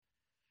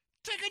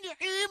Taking your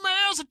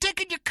emails and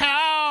taking your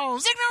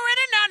calls. Ignorant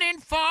and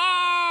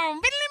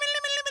uninformed.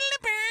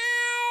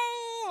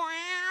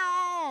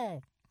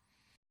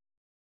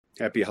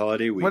 Happy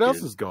holiday weekend. What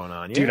else is going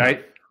on? Dude,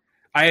 I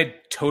had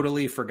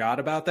totally forgot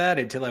about that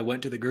until I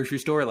went to the grocery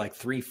store at like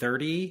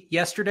 3:30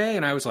 yesterday,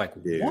 and I was like,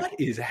 what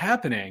is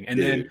happening? And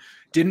then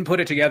didn't put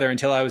it together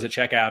until I was at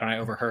checkout, and I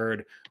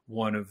overheard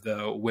one of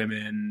the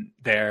women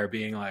there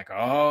being like,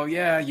 oh,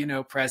 yeah, you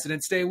know,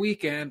 President's Day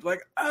weekend.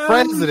 Like, oh,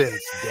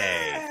 President's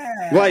yeah.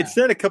 Day. Well, I'd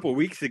said a couple of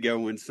weeks ago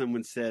when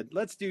someone said,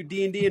 let's do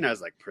D&D, and I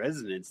was like,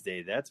 President's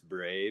Day, that's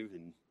brave,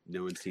 and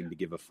no one seemed to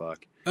give a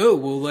fuck. Oh,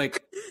 well,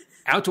 like,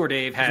 Outdoor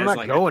Dave has We're not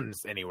like going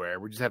anywhere.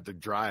 We just have to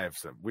drive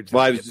some.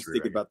 Well, I was just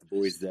thinking about the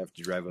boys that have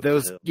to drive up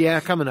those. the hill. Yeah,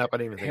 coming up. I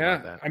didn't even think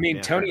about that. I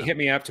mean, Tony hit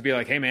me up to be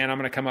like, hey, man, I'm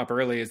going to come up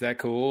early. Is that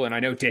cool? And I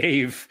know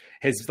Dave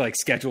has like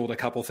scheduled a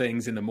couple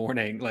things in the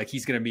morning. Like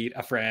he's going to meet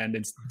a friend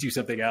and do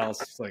something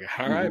else. It's like,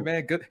 all right,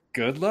 man,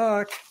 good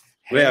luck.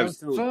 Well, Have I was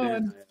telling fun.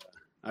 Ben,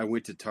 I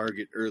went to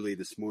Target early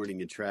this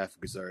morning and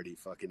traffic was already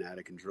fucking out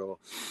of control.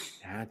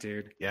 Yeah,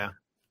 dude. Yeah.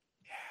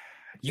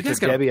 You It guys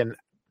took got Debbie and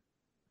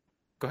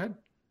go ahead.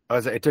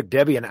 it took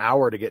Debbie an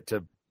hour to get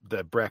to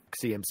the Breck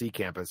CMC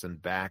campus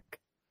and back.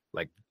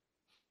 Like,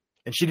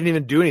 and she didn't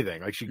even do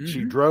anything. Like she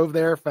drove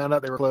there, found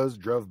out they were closed,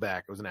 drove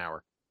back. It was an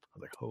hour. I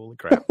was like, holy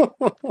crap.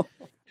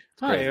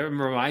 It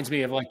reminds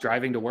me of like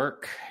driving to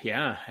work.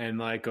 Yeah. And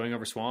like going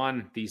over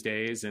Swan these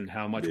days and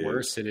how much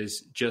worse it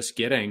is just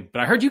getting.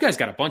 But I heard you guys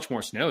got a bunch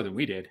more snow than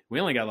we did. We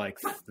only got like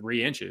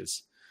 3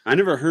 inches. I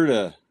never heard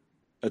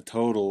a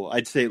total.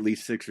 I'd say at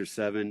least 6 or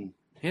 7.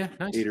 Yeah,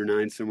 nice. 8 or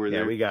 9, somewhere there.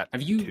 Yeah, we got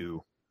Have you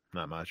 2.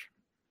 Not much.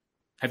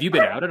 Have you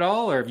been out at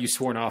all, or have you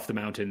sworn off the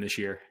mountain this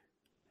year?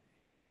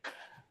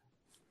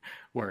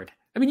 Word.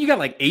 I mean, you got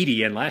like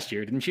 80 in last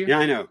year, didn't you? Yeah,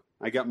 I know.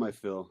 I got my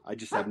fill. I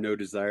just have no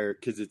desire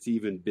because it's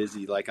even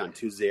busy like on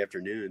Tuesday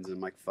afternoons. I'm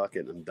like, fuck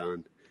it, I'm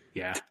done.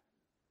 Yeah.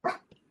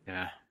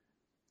 Yeah.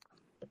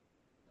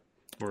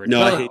 Word. No,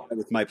 Well, I hate that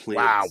with my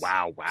plans.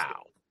 Wow.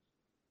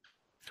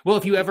 Well,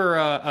 if you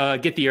ever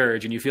get the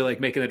urge and you feel like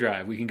making the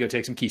drive, we can go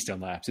take some Keystone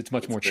laps. It's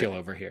much more chill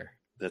over here.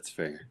 That's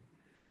fair.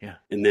 Yeah.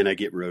 And then I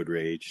get road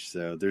rage,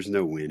 so there's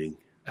no winning.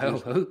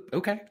 Oh,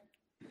 okay.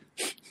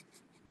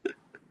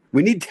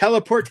 We need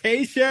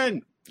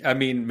teleportation. I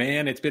mean,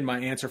 man, it's been my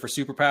answer for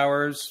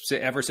superpowers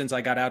ever since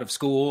I got out of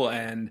school,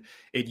 and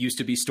it used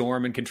to be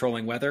storm and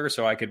controlling weather,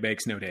 so I could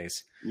make snow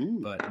days.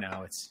 But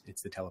now it's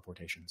the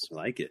teleportations. I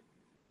like it.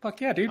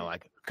 Fuck yeah, dude! I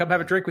like it. Come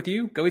have a drink with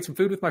you. Go eat some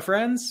food with my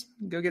friends.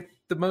 Go get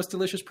the most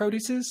delicious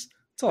produces.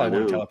 That's all I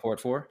want to teleport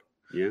for.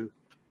 Yeah.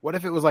 What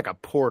if it was like a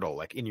portal,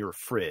 like in your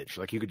fridge?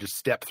 Like you could just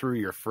step through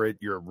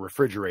your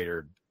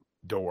refrigerator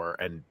door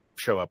and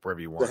show up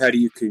wherever you want. Well, how do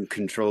you can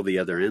control the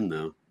other end,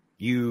 though?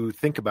 You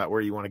think about where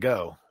you want to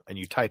go, and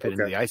you type it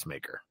into the ice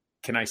maker.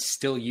 Can I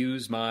still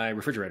use my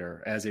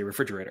refrigerator as a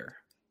refrigerator?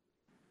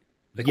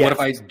 Like, Yes. what if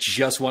I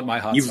just want my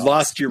hot You've sauce?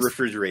 lost your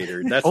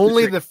refrigerator. That's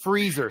Only trick. the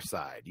freezer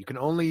side. You can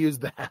only use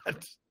that.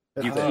 That's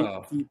You it.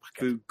 can't keep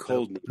food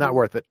cold. Not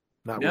worth it.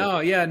 Not No,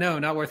 worth it. yeah, no,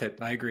 not worth it.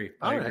 I agree.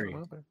 I All right, agree.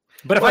 well,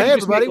 But if well, I hey, could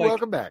just everybody, make, like,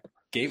 welcome back.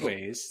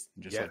 gateways,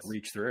 just like Yes.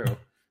 reach through,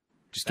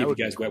 just That give you would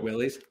be guys wet cool.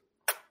 willies.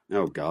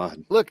 Oh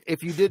God. Look,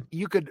 if you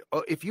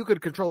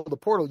could control the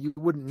portal, you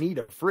wouldn't need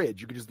a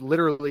fridge. You could just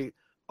literally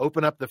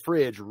open up the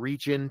fridge,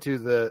 reach into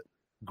the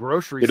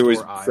grocery It always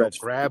store aisle, fresh.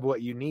 grab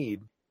what you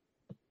need.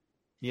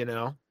 You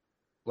know,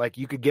 like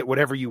you could get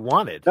whatever you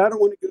wanted. I don't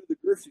want to go to the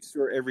grocery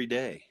store every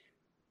day.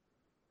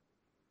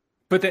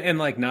 But and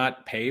like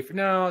not pay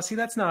for see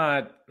that's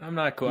not I'm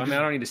not cool. I mean, I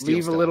don't need to steal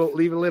Leave stuff.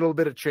 leave a little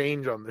bit of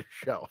change on the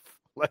shelf,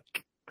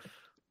 like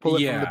pull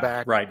it from the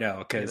back. Right, no,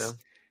 because you know?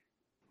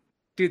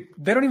 dude,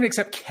 they don't even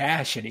accept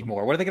cash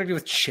anymore. What are they gonna do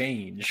with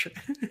change?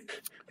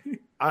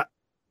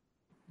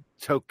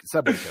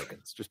 Subway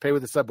tokens. Just pay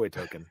with a Subway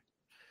token.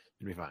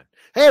 You'll be fine.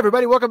 Hey,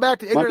 everybody. Welcome back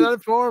to Ignorant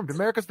Uninformed,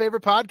 America's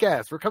favorite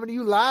podcast. We're coming to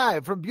you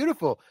live from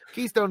beautiful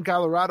Keystone,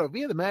 Colorado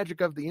via the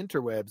magic of the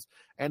interwebs.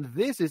 And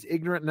this is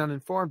Ignorant and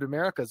Uninformed,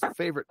 America's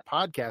favorite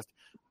podcast.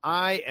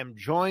 I am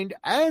joined,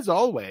 as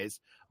always,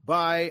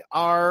 by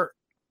our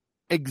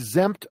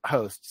exempt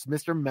hosts,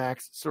 Mr.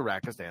 Max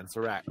Sarakistan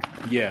Sarak,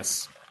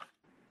 Yes.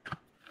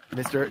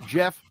 Mr.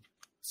 Jeff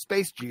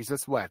Space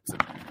Jesus Watson,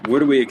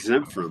 What are we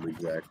exempt from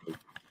exactly?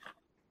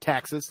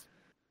 taxes.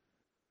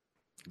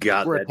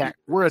 God,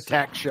 We're a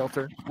tax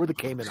shelter. We're the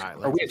Cayman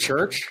Islands. Are we a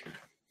church?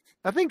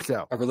 I think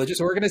so. A religious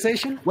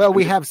organization? Well,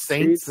 we have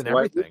saints and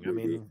Why everything. I would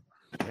we? mean,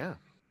 yeah.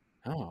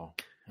 Oh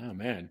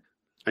man.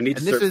 I need to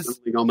And this start is-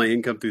 funneling all my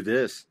income through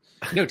this.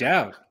 No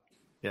doubt.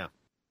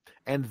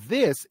 And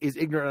this is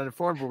Ignorant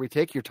Uninformed, where we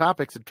take your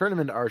topics and turn them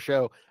into our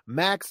show.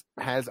 Max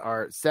has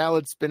our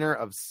salad spinner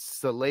of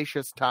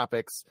salacious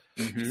topics.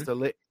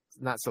 Mhm.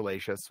 Not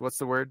salacious. What's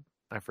the word?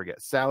 I forget.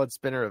 Salad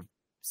spinner of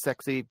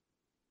sexy.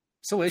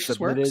 Salacious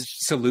Submitted. works.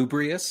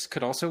 Salubrious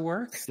could also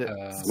work. What's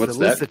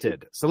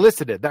that?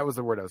 Solicited. That was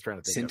the word I was trying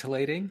to think of.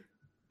 Scintillating.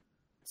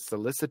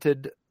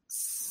 Solicited.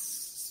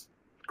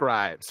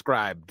 Scribes.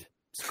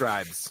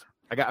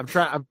 I'm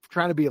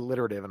trying to be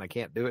alliterative, and I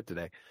can't do it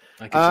today.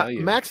 I can tell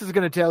you. Max is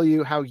going to tell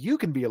you how you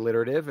can be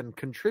alliterative and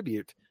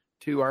contribute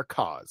to our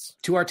cause.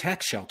 To our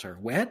tax shelter.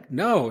 What?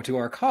 No, to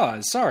our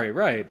cause. Sorry,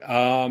 right.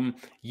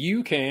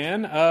 You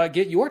can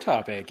get your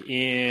topic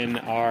in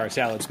our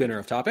salad spinner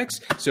of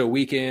topics, so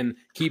we can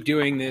keep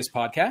doing this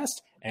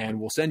podcast, and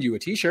we'll send you a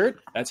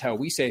t-shirt. That's how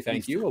we say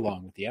thank you,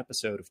 along with the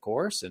episode, of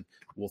course, and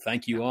we'll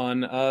thank you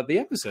on the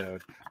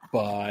episode.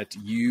 But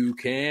you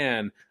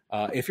can,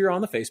 if you're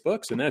on the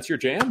Facebooks and that's your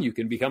jam, you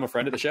can become a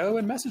friend of the show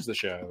and message the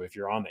show. If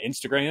you're on the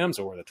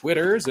Instagrams or the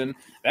Twitters and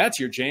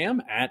that's your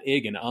jam, at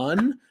Ig and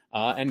Un,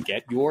 and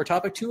get your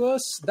topic to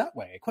us that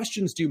way.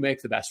 Questions do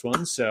make the best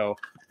ones. So,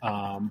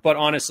 but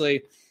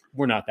honestly,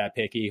 we're not that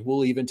picky.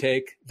 We'll even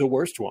take the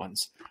worst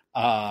ones.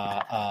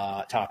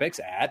 Topics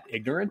at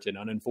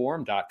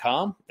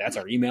ignorantanduninformed.com. That's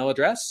our email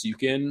address. You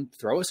can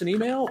throw us an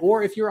email,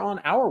 or if you're on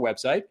our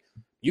website,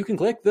 you can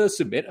click the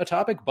submit a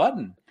topic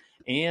button,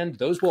 and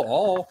those will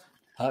all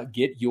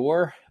get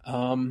your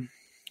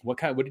what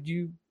did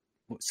you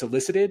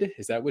solicited?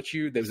 Is that what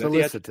you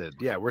solicited?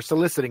 Yeah, we're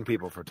soliciting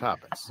people for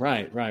topics.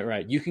 Right.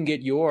 You can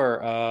get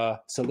your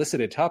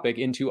solicited topic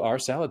into our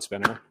salad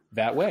spinner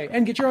that way,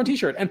 and get your own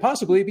t-shirt, and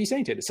possibly be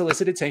sainted.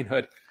 Solicited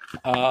sainthood.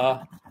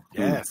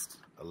 Yes,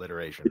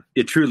 alliteration.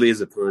 It truly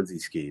is a Ponzi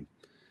scheme.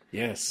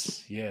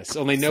 Yes.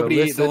 Only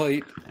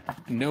nobody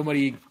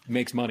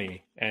makes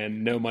money,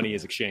 and no money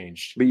is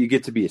exchanged. But you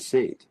get to be a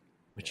saint.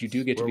 But you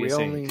do get to be a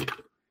saint.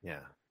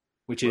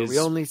 Which is we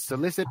only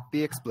solicit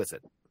the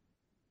explicit.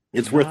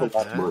 It's worth a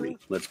lot of money.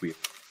 Let's be.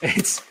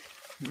 It's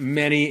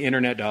many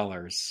internet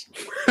dollars.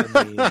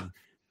 I mean,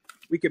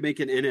 we could make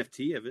an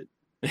NFT of it.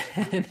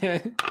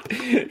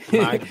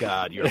 My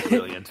God, you're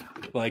brilliant.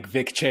 Like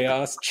Vic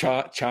Chaos,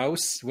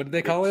 Chaus. What did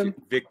they call him?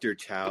 Victor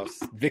Chaus.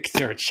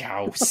 Victor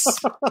Chaus.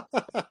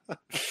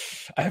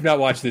 I have not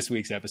watched this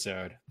week's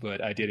episode,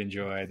 but I did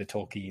enjoy the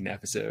Tolkien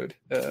episode.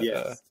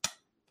 Yes.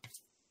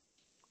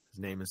 His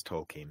name is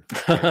Tolkien.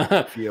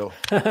 I feel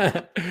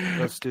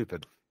so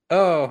stupid.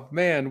 Oh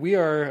man, we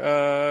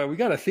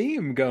got a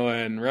theme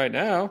going right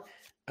now.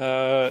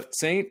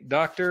 Saint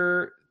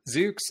Dr.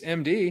 Zooks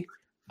MD.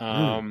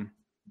 Well,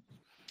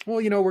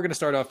 we're going to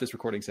start off this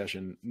recording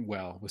session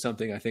with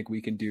something I think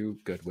we can do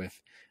good with.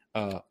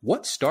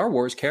 What Star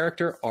Wars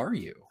character are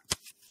you?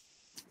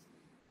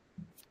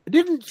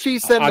 Didn't she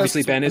send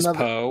Obviously, us Ben is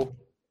Poe.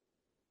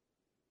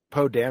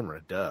 Poe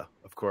Dameron, duh,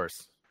 of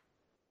course.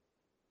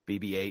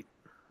 BB-8.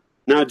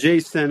 Now, Jay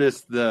sent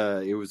us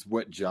it was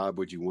what job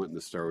would you want in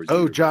the Star Wars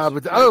universe?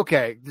 Job.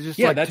 Okay. Just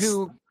that's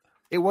two.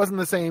 It wasn't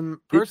the same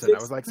person. I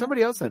was like,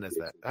 somebody else sent us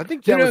that. I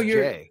think that was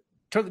Jay.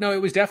 No,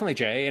 it was definitely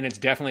Jay, and it's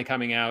definitely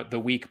coming out the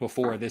week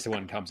before this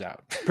one comes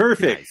out.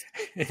 Perfect.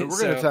 Nice. So we're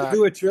going to talk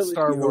do a trilogy,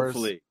 Star Wars.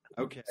 Hopefully.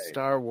 Okay.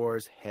 Star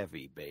Wars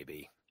heavy,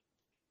 baby.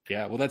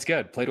 Yeah, well, that's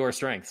good. Play to our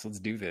strengths. Let's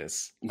do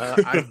this.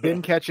 I've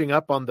been catching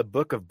up on the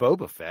Book of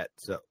Boba Fett,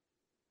 so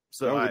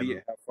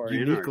I'm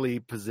uniquely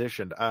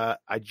positioned. I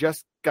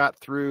just got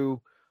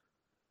through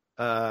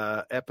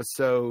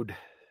episode. It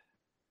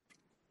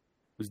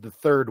was the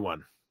third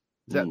one.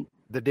 Is that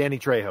the Danny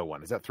Trejo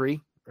one? Is that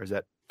 3 or is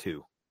that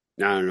 2?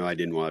 I don't know. I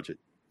didn't watch it.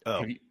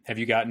 Oh, have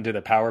you gotten to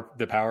the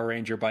Power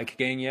Ranger bike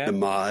gang yet? The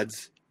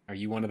mods. Are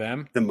you one of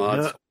them? The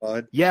mods.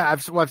 Yeah,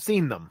 I've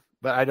seen them,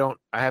 but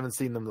I haven't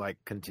seen them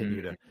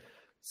continue to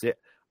see it.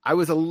 I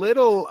was a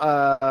little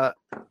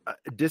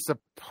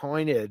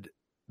disappointed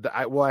that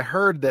I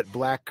heard that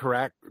Black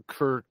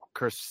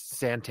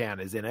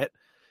Krrsantan is in it,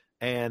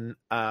 and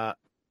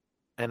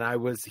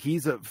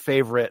he's a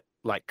favorite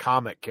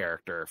comic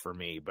character for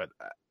me, but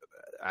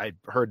I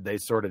heard they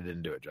sort of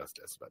didn't do it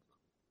justice. But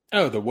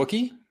the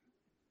Wookiee?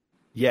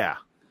 Yeah.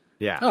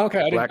 Oh,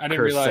 okay. I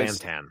didn't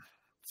realize. I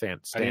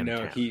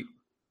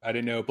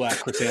didn't know Black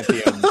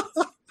Chrysanthemum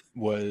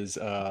was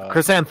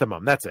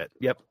Chrysanthemum. That's it.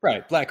 Yep.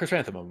 Right, Black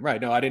Chrysanthemum.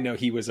 Right. No, I didn't know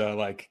he was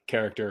a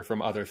character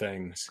from other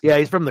things. Yeah,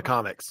 he's from the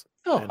comics.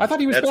 Oh, I thought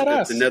he was badass.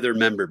 That's another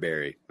member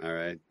berry. All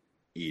right,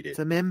 eat it. It's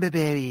a member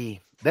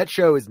berry. That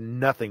show is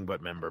nothing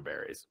but member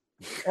berries.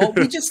 Oh,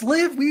 we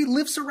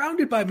live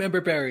surrounded by member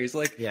berries.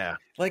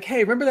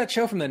 Hey, remember that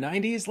show from the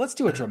 90s? Let's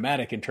do a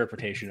dramatic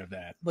interpretation of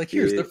that.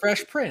 Here's the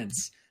Fresh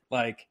Prince.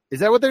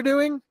 Is that what they're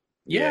doing?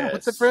 Yeah. Yes.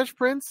 What's the Fresh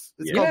Prince?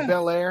 It's called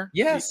Bel Air.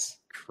 Yes.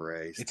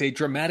 Christ. It's a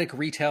dramatic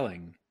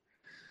retelling.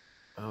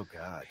 Oh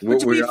God.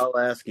 What we're all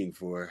asking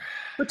for.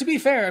 But to be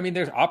fair, I mean,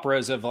 there's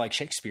operas of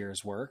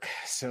Shakespeare's work.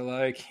 So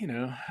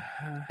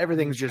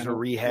everything's just a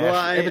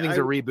rehash. Everything's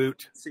a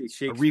reboot. A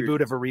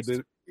reboot of a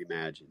reboot.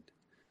 Reimagined.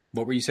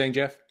 What were you saying,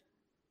 Jeff?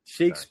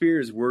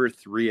 Shakespeare's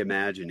worth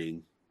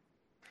reimagining.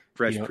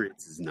 Fresh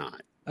Prince is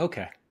not.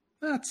 Okay.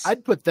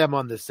 I'd put them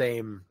on the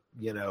same,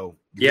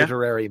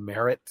 literary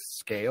merit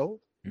scale.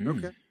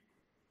 Okay.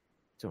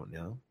 Don't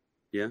know.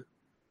 Yeah.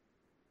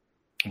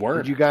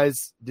 Word.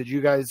 Did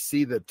you guys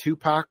see the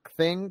Tupac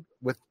thing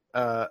with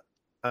at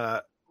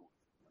the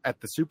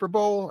Super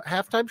Bowl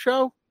halftime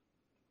show?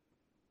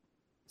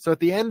 So at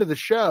the end of the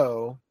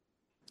show,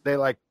 they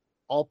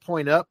all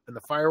point up and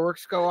the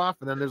fireworks go off,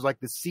 and then there's the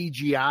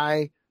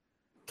CGI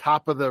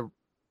top of the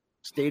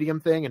stadium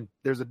thing, and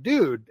there's a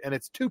dude, and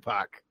it's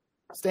Tupac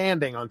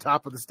standing on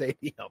top of the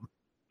stadium.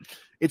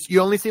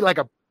 You only see like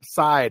a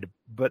side,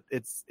 but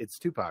it's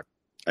Tupac.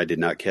 I did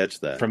not catch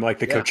that. From like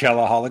the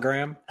Coachella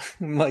hologram,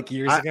 like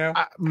years ago.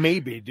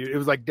 Maybe, dude. It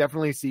was like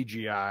definitely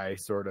CGI,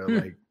 sort of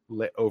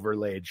like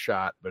overlaid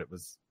shot, but it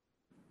was.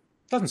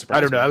 Doesn't surprise me.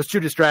 I don't know. I was too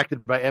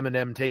distracted by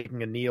Eminem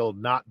taking a kneel,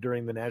 not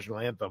during the national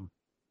anthem,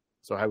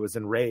 so I was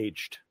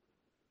enraged.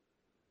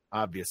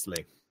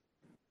 Obviously.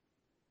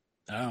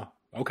 Oh,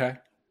 okay.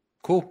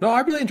 Cool. No, I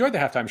really enjoyed the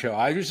halftime show.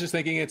 I was just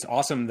thinking it's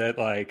awesome that,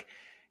 like,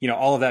 you know,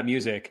 all of that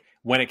music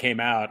when it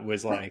came out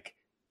was like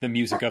the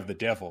music of the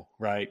devil,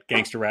 right?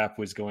 Gangster rap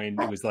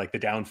it was like the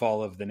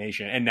downfall of the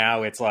nation. And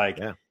now it's like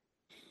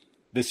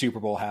the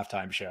Super Bowl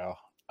halftime show.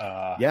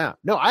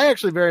 No, I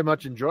actually very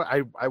much enjoy.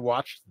 I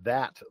watched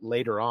that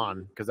later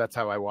on because that's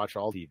how I watch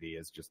all TV,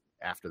 is just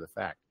after the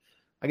fact.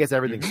 I guess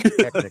everything's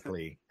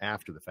technically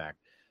after the fact,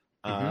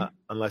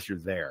 unless you're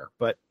there.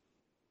 But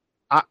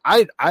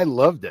I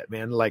loved it,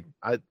 man. Like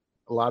a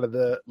lot of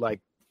the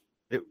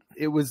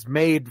it was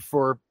made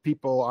for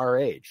people our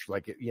age,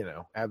 like it, you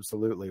know,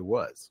 absolutely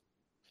was.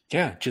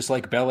 Yeah, just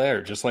like Bel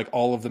Air, just like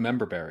all of the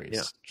member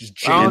berries,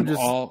 just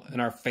all in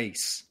our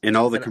face. And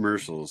all the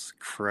commercials,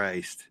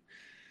 Christ.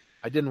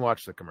 I didn't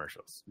watch the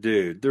commercials.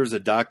 Dude, there was a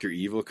Dr.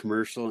 Evil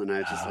commercial, and I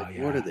was just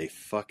what are they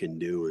fucking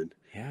doing?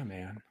 Yeah,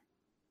 man.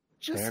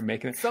 They're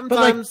making it.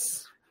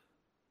 Sometimes.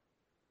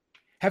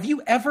 Have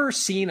you ever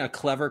seen a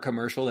clever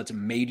commercial that's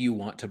made you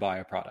want to buy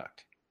a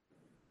product?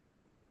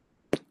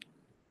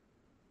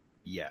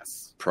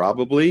 Yes.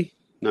 Probably.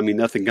 I mean,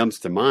 nothing comes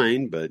to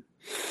mind, but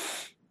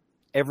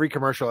every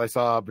commercial I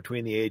saw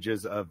between the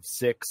ages of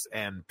 6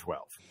 and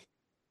 12.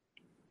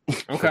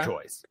 Okay. For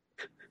toys.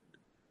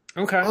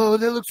 Okay. Oh,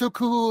 they look so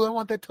cool. I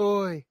want that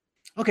toy.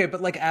 Okay,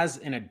 but like as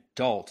an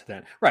adult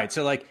then. Right.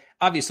 So like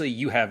obviously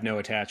you have no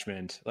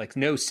attachment. Like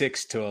no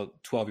 6 to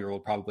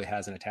 12-year-old probably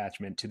has an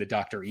attachment to the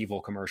Dr.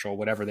 Evil commercial,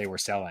 whatever they were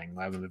selling.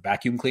 Like the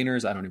vacuum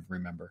cleaners, I don't even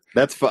remember.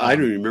 That's I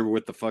don't even remember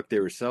what the fuck they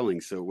were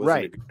selling, so it wasn't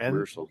a good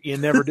commercial. And you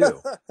never do.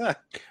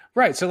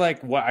 Right. So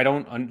like what I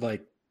don't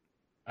like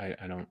I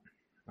don't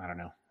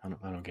know. I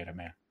don't get it,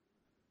 man.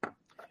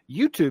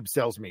 YouTube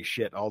sells me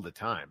shit all the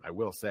time, I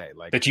will say.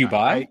 Like that you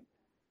buy?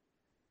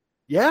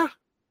 Yeah.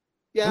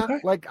 Okay.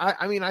 Like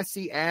I mean, I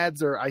see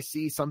ads or I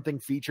see something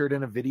featured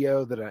in a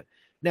video that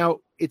now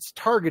it's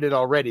targeted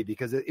already,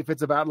 because if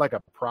it's about like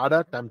a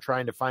product, I'm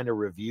trying to find a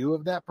review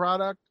of that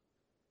product.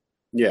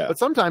 Yeah. But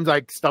sometimes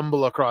I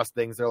stumble across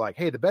things. They're like,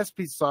 hey, the best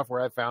piece of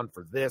software I found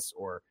for this,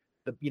 or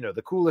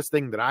the coolest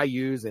thing that I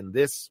use in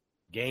this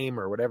game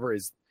or whatever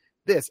is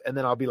this. And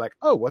then I'll be like,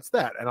 oh, what's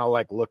that? And I'll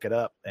like look it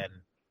up, and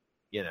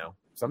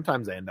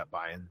sometimes I end up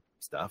buying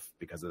stuff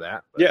because of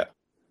that. But yeah,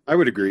 I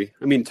would agree.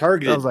 I mean,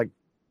 targeted like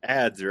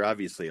ads are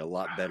obviously a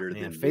lot better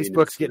than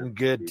Facebook's getting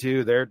good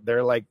too.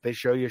 They're like, they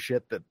show you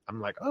shit that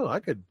I'm like, oh, I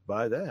could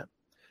buy that.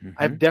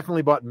 I've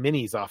definitely bought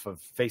minis off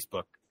of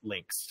Facebook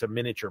links to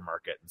Miniature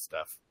Market and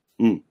stuff.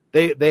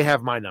 They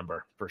have my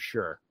number for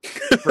sure.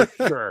 For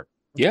sure.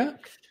 Yeah.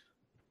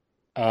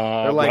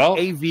 They're like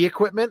AV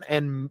equipment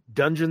and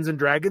Dungeons and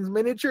Dragons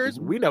miniatures.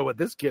 We know what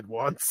this kid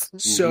wants.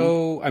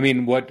 So, I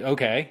mean,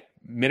 okay.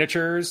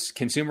 Miniatures,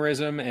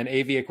 consumerism, and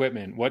AV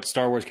equipment. What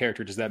Star Wars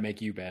character does that make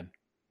you, Ben?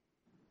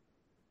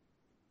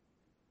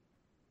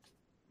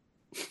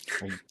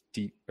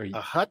 Are you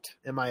a Hut?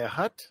 Am I a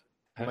Hut?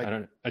 I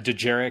don't know. A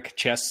Dejeric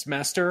chess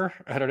master?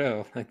 I don't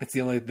know. Like that's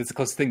the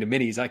closest thing to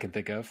minis I can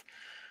think of.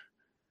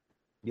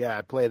 Yeah,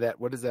 I play that.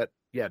 What is that?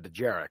 Yeah,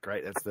 Dejeric,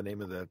 right? That's the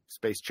name of the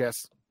space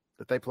chess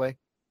that they play.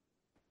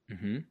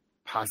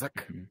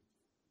 Pazak.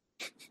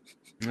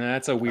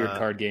 That's a weird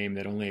card game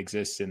that only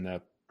exists in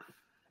the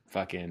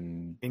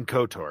fucking in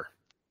KOTOR.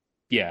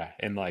 Yeah,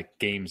 and like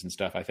games and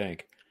stuff, I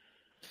think.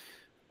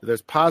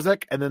 There's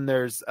Pazak, and then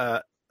there's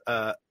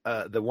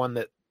the one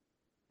that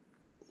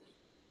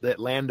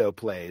Lando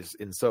plays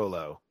in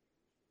Solo,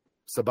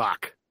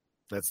 Sabacc.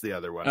 That's the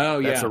other one.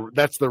 Oh,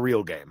 that's the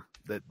real game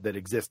that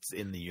exists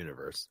in the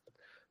universe.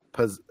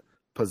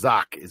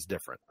 Pazak is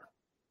different.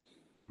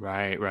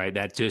 Right.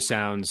 That just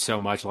sounds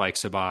so much like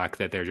Sabacc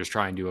that they're just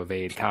trying to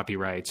evade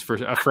copyrights for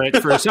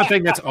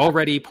something that's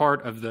already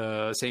part of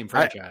the same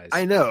franchise.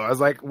 I know. I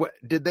was like, what?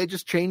 Did they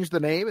just change the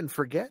name and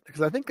forget?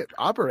 Because I think it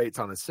operates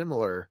on a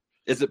similar.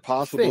 Is it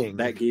possible thing.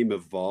 that game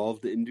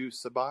evolved into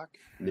Sabacc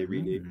and they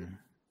renamed it?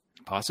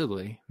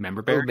 Possibly.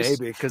 Member berries?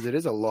 Maybe, because it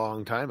is a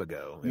long time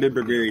ago.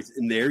 Member berries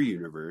in their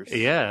universe.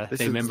 Yeah,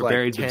 they member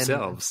berries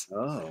themselves.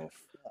 Oh.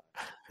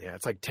 Yeah,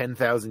 it's like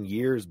 10,000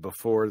 years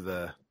before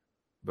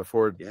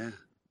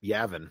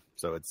Yavin.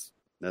 So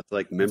that's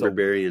like member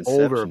berry and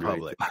Old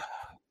Republic.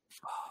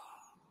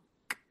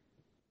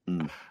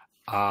 So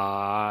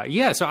I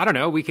don't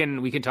know. We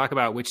can talk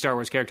about which Star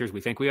Wars characters we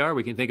think we are.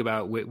 We could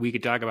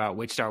talk about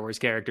which Star Wars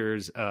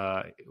characters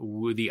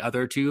the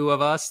other two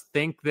of us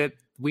think that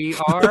we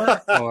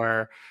are,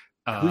 or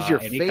who's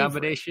your any favorite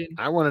combination.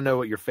 I want to know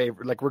what your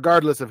favorite, like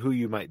regardless of who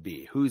you might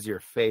be, who's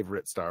your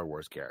favorite Star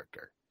Wars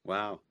character?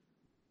 Wow.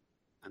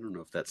 I don't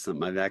know if that's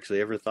something I've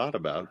actually ever thought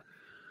about.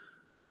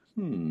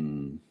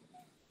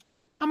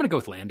 I'm going to go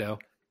with Lando.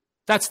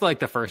 That's like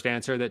the first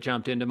answer that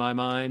jumped into my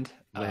mind.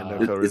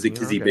 Lando Is it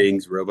because he Okay.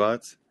 bangs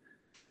robots?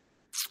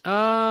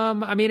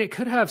 I mean, it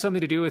could have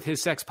something to do with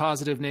his sex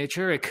positive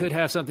nature. It could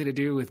have something to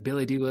do with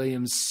Billy D.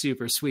 Williams'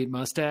 super sweet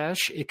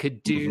mustache. It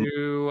could do,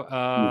 You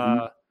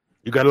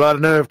got a lot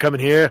of nerve coming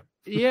here.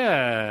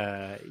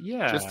 yeah.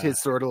 Just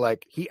his sort of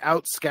like, he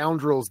out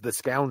scoundrels the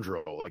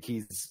scoundrel. Like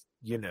he's,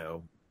 he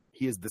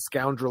is the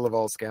scoundrel of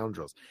all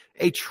scoundrels.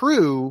 A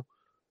true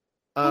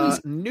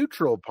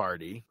neutral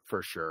party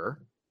for sure.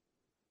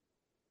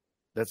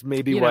 That's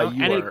maybe why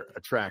you are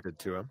attracted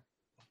to him.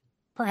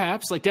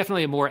 Perhaps, like,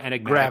 definitely a more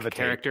enigmatic Gravitate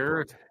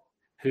character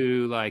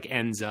who like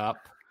ends up,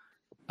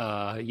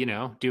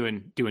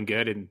 doing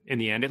good in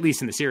the end. At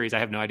least in the series, I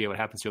have no idea what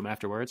happens to him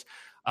afterwards.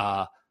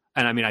 And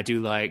I mean, I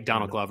do like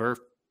Donald Glover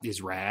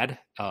is rad,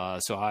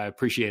 so I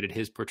appreciated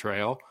his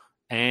portrayal.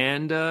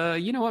 And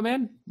you know what,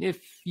 man? If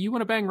you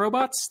want to bang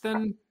robots,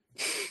 then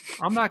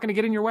I'm not going to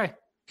get in your way.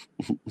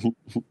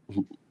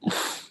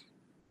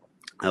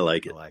 I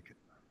like it. I like it.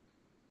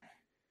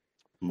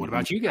 What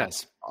about you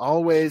guys? I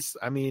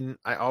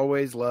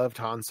always loved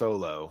Han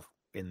Solo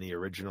in the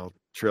original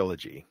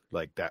trilogy.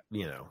 Like that,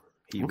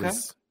 he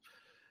was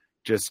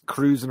just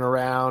cruising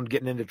around,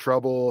 getting into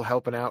trouble,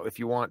 helping out if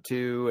you want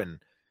to. And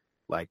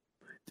like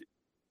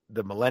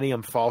the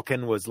Millennium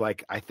Falcon was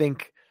like, I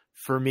think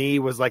for me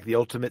was like the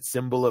ultimate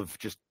symbol of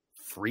just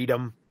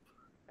freedom.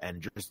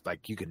 And just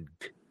like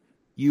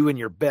you and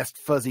your best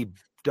fuzzy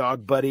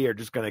dog buddy are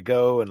just going to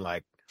go and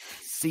like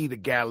see the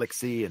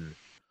galaxy and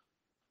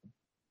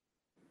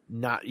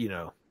not,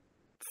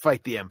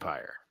 fight the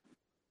Empire.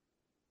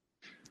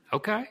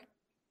 Okay.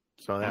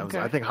 So that was,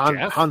 Okay. I think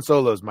Jeff? Han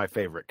Solo is my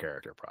favorite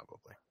character,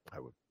 probably. I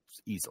would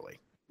easily.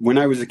 When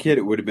I was a kid,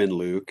 it would have been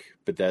Luke,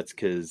 but that's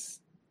because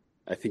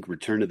I think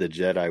Return of the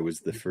Jedi was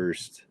the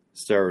first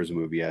Star Wars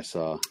movie I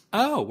saw.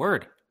 Oh,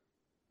 word.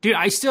 Dude,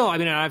 I've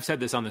said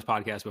this on this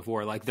podcast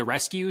before, like the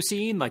rescue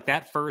scene, like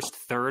that first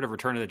third of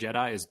Return of the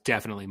Jedi is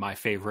definitely my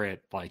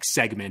favorite, like,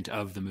 segment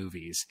of the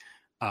movies.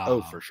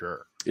 For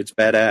sure. It's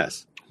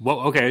badass. Well,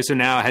 okay, so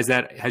now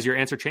has your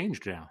answer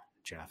changed now,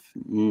 Jeff?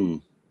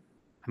 Mm.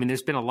 I mean,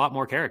 there's been a lot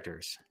more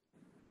characters.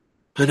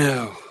 I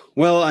know.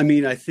 Well, I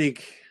mean, I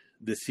think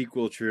the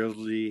sequel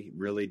trilogy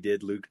really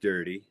did Luke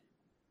dirty.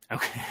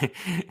 Okay.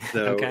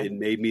 So Okay. it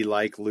made me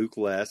like Luke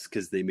less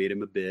because they made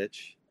him a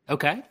bitch.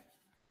 Okay.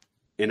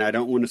 And I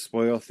don't want to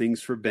spoil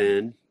things for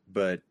Ben,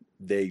 but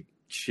they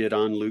shit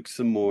on Luke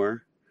some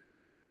more.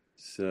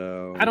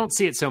 So I don't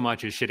see it so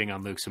much as shitting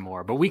on Luke some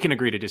more, but we can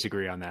agree to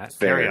disagree on that.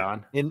 Fair. Carry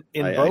on. In I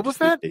Boba just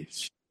Fett? think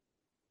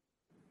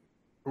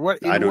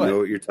What? I don't know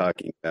what you're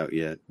talking about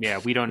yet. Yeah,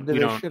 we don't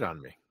shit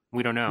on me.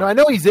 we don't know. No, I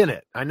know he's in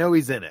it.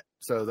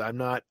 So I'm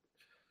not.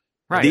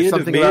 Right. The There's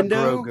end of something about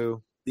Mando?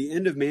 Grogu. The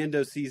end of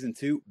Mando season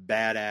 2,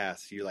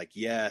 badass. You're like,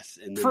 yes,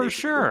 and then For they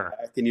sure.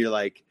 go back and you're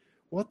like,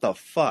 what the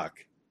fuck?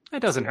 It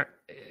doesn't hurt.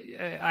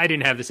 I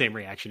didn't have the same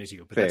reaction as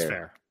you, but that's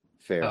fair.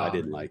 Fair. I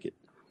didn't like it.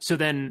 So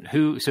then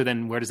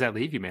where does that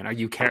leave you, man? Are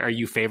you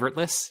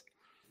favoriteless?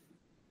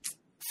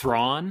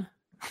 Thrawn?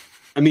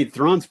 I mean,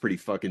 Thrawn's pretty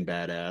fucking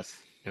badass.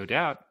 No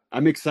doubt.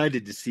 I'm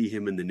excited to see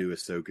him in the new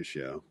Ahsoka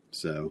show.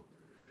 So,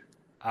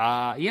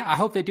 Yeah, I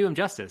hope they do him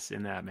justice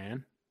in that,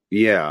 man.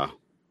 yeah.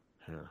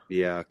 Yeah.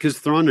 Yeah, because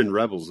Thrawn in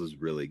Rebels is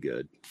really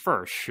good.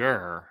 For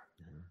sure.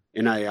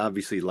 And I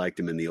obviously liked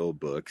him in the old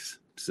books.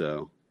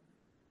 So,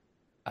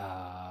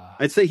 Uh,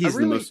 I'd say he's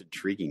really- the most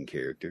intriguing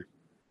character.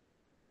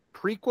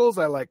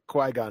 Prequels, I like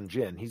Qui-Gon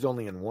Jinn. He's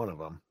only in one of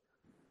them.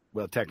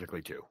 Well,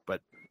 technically two,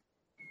 but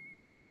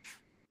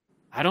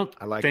I don't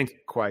I like think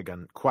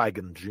Qui-Gon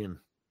Jinn.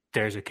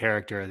 there's a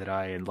character that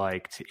I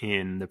liked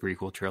in the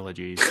prequel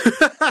trilogies.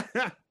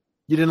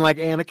 You didn't like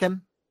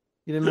Anakin?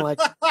 You didn't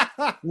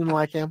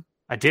like him?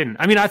 I didn't.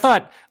 I mean, I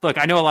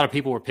know a lot of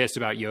people were pissed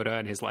about Yoda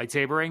and his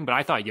lightsabering, but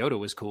I thought Yoda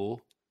was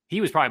cool.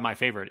 He was probably my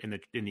favorite in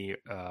the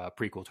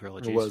prequel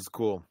trilogies. It was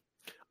cool.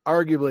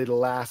 Arguably, the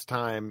last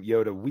time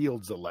Yoda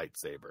wields a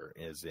lightsaber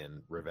is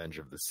in Revenge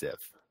of the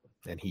Sith,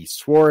 and he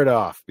swore it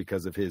off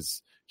because of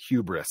his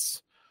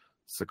hubris,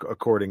 so,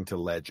 according to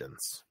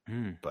legends.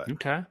 But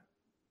Okay.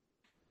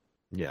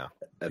 yeah,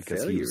 A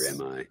because failure, he's-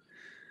 am I?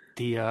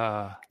 The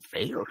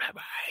failed am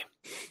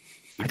I?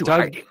 I Into dug-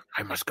 hiding,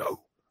 I must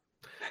go.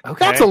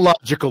 okay. That's a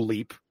logical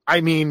leap. I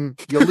mean,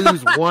 you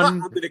lose one. I'm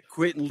going to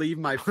quit and leave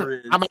my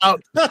friends. I'm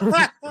out.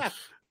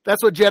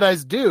 That's what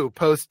Jedis do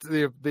post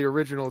the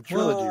original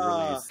trilogy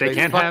release. They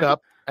can't fuck have-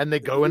 up and they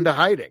go into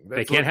hiding. They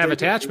That's can't what have they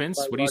do.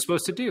 attachments. What are you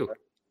supposed to do?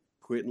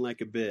 Quitting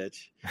like a bitch.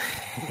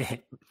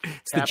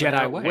 It's the Tapping Jedi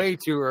out way. way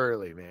too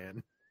early,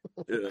 man.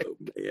 Oh,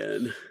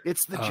 man.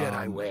 It's the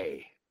Jedi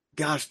way.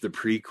 Gosh, the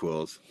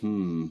prequels.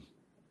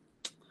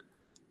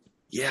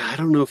 Yeah, I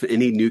don't know if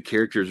any new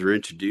characters were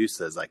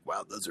introduced as like,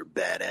 wow, those are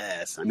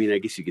badass. I mean, I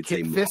guess you could say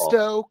Kit Maul.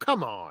 Fisto,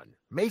 come on.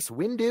 Mace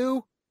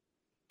Windu,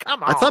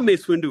 come on. I thought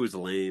Mace Windu was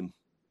lame.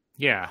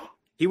 Yeah.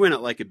 He went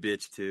out like a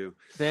bitch too.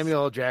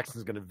 Samuel L.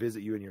 Jackson's going to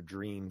visit you in your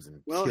dreams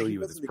and kill he you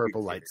with his wasn't a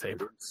purple good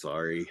character. lightsaber.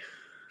 Sorry,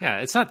 Yeah,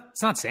 it's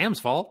not Sam's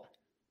fault.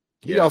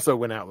 He Yeah. also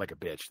went out like a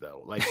bitch,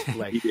 though. Like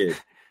he did.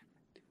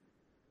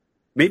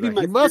 Maybe Like,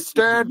 my he must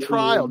favorite stand is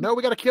trial. youngling. No,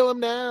 we got to kill him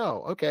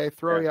now. Okay,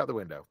 throw you out the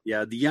window.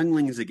 Yeah, the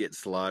younglings that get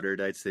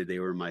slaughtered, I'd say they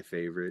were my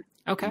favorite.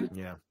 Okay.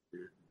 Yeah.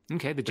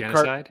 Okay. The The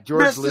genocide.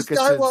 George Master Lucas.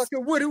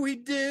 Skywalker, what do we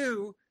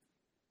do?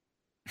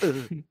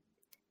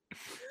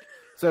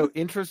 So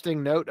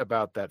interesting note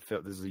about that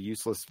film. This is a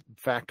useless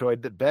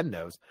factoid that Ben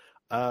knows.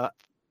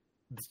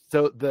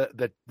 So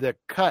the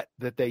cut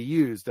that they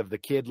used of the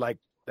kid, like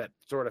that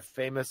sort of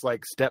famous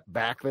like step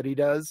back that he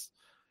does,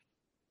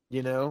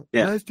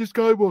 Master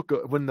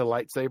Skywalker, when the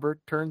lightsaber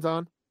turns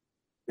on.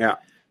 Yeah.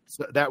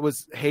 So that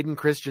was Hayden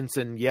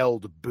Christensen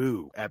yelled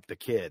boo at the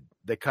kid.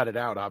 They cut it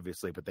out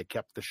obviously, but they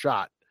kept the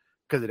shot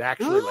because it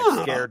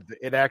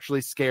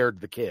actually scared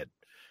the kid.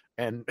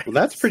 And Well,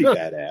 that's pretty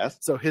badass.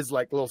 So his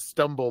like little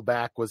stumble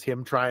back was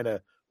him trying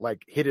to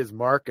like hit his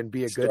mark and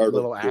be a good Startled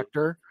little kid.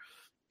 actor.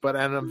 And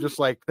I'm just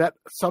like, that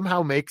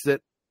somehow makes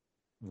it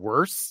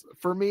worse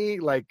for me,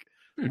 like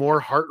more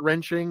heart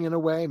wrenching in a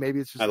way. Maybe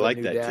it's just I like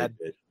new that dad,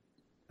 tidbit.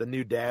 the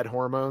new dad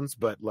hormones,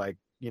 but like,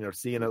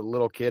 seeing a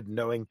little kid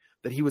knowing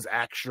that he was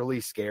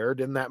actually scared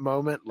in that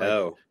moment, like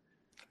Well,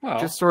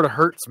 just sort of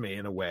hurts me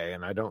in a way.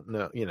 And I don't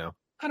know,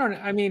 I don't know.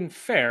 I mean,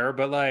 fair,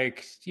 but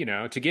like,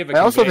 to give a I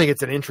also think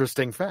it's an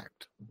interesting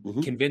fact.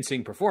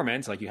 convincing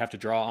performance, like you have to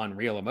draw on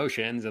real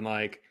emotions, and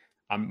like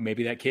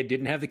maybe that kid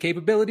didn't have the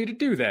capability to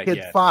do that Kid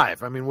yet.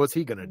 5. I mean, what's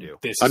he gonna do?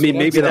 This I is mean, what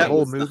maybe Did a that whole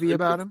was the movie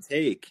about him?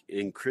 Take,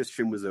 and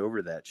Christian was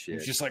over that shit.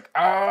 He's just like,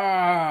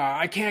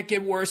 I can't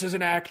get worse as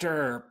an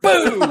actor.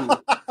 Boo!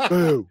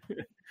 Boo.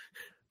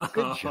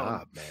 Good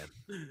job,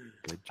 man.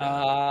 Good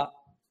job.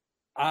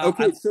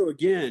 Okay, so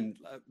again,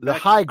 The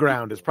High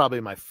Ground is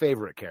probably my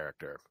favorite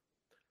character.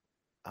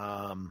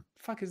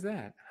 Fuck is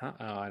that? Huh?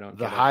 Oh, I don't.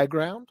 The get it. High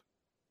Ground.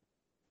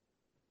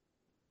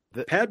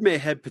 Padme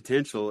had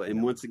potential,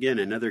 and once again,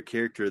 another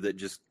character that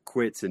just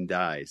quits and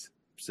dies.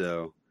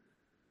 So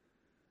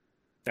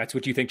That's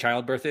what you think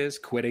childbirth is?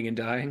 Quitting and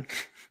dying?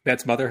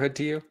 That's motherhood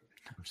to you?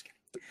 I'm just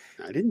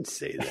kidding. I didn't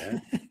say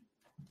that.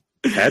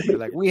 Padme,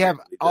 Like we have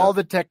all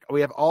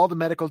the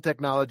medical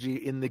technology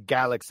in the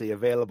galaxy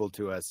available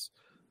to us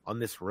on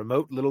this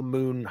remote little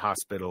moon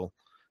hospital,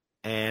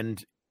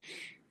 and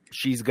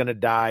she's gonna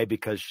die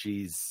because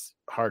she's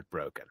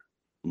heartbroken.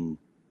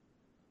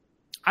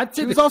 I'd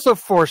say She was also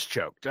force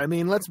choked. I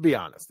mean, let's be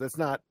honest. That's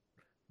not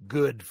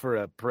good for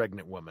a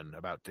pregnant woman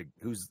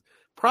who's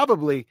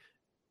probably,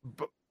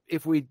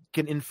 if we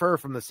can infer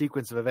from the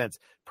sequence of events,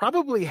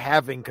 probably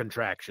having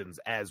contractions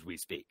as we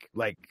speak.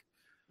 Like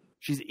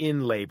she's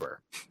in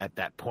labor at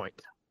that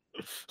point.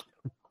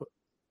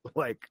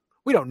 Like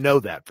we don't know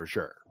that for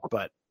sure,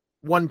 but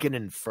one can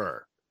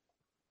infer.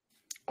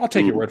 I'll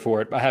take your word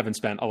for it. I haven't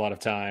spent a lot of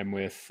time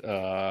with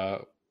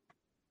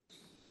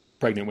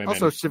pregnant women.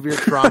 Also, severe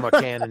trauma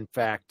can, in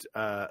fact,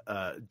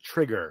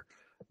 trigger.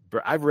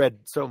 I've read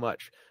so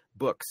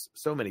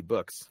many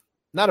books,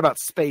 not about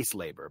space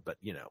labor, but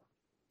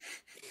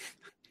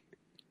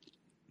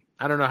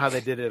I don't know how they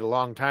did it a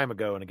long time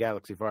ago in a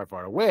galaxy far,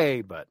 far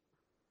away, but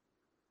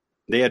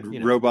they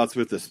had robots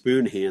with a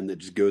spoon hand that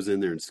just goes in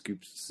there and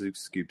scoops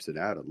it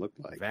out. It looked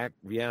like. in fact,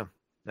 yeah,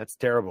 that's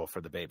terrible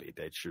for the baby.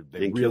 They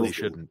And really kills them.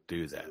 shouldn't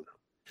do that.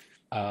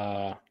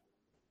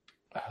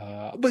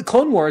 But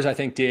Clone Wars, I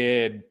think,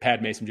 did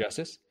Padme some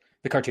justice.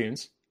 The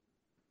cartoons.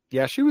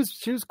 Yeah, she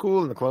was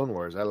cool in the Clone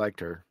Wars. I liked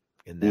her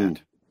in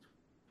that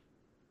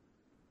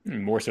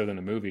More so than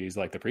the movies,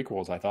 like the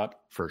prequels, I thought.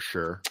 for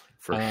sure.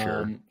 For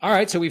sure. All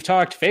right, so we've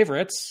talked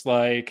favorites.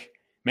 Like,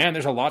 man,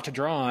 there's a lot to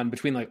draw on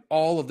between like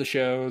all of the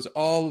shows,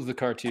 all of the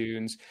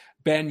cartoons.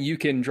 Ben, you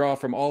can draw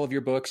from all of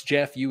your books.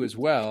 Jeff, you as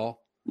well.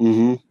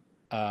 Mm-hmm.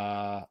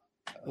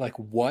 Like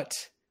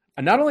what?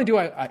 And not only do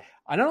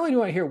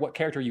I hear what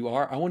character you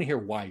are, I want to hear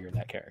why you're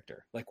that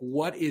character. Like,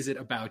 what is it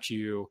about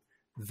you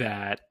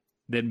that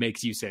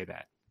makes you say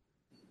that?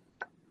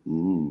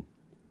 Mm.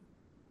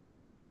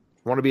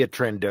 I want to be a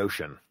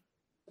Trandoshan,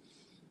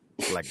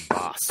 like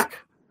Bosk.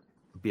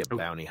 Be a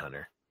bounty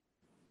hunter.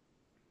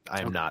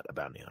 I am not a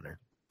bounty hunter.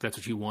 That's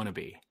what you want to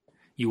be.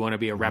 You want to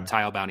be a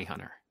reptile bounty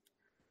hunter.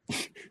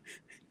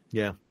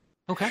 Yeah.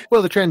 Okay.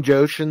 Well, the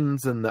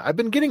Trandoshans I've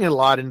been getting a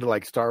lot into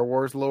like Star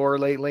Wars lore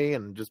lately,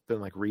 and just been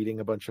like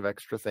reading a bunch of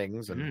extra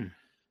things and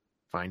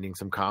finding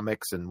some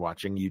comics and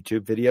watching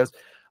YouTube videos.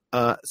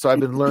 So I've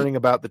been learning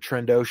about the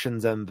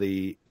Trandoshans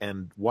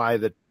and why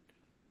the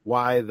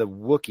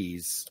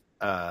Wookiees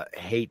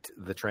hate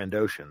the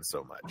Trandoshans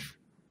so much.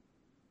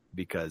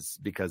 Because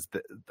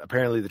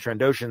apparently the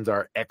Trandoshans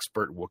are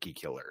expert Wookiee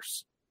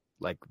killers,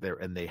 like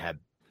they had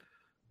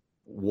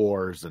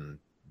wars and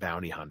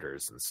bounty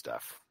hunters and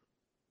stuff.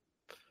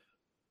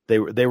 They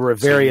were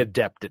very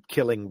adept at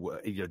killing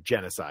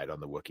genocide on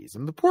the Wookiees,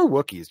 and the poor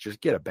Wookiees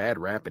just get a bad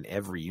rap in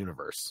every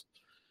universe.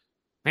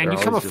 Man, They're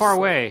you've come a always far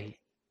just way.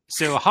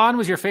 So Han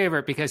was your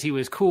favorite because he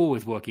was cool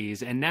with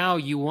Wookiees, and now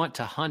you want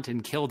to hunt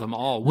and kill them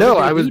all. What No,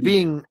 are they I was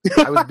eating?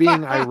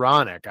 being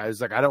ironic. I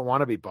was like, I don't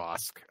want to be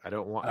Bosk. I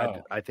don't want.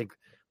 I think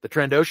the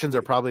Trandoshans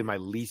are probably my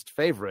least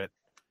favorite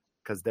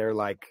because they're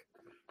like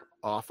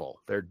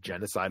awful. They're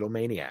genocidal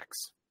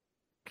maniacs.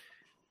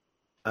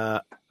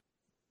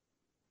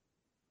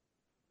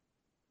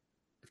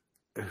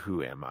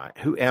 Who am I?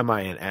 Who am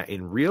I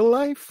in real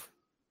life?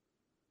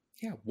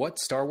 Yeah. What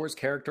Star Wars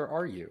character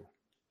are you,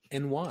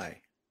 and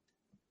why?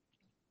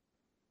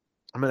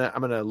 I'm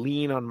gonna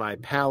lean on my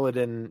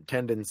paladin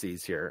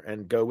tendencies here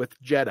and go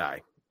with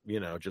Jedi.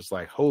 Just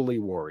like holy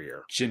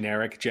warrior,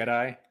 Generic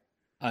Jedi,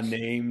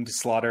 unnamed,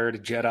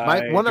 slaughtered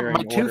Jedi. One of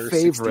my during two Order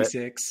favorite.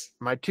 66.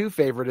 My two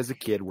favorite as a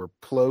kid were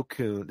Plo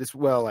Koon.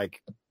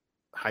 Like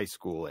high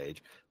school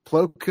age.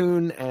 Plo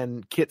Koon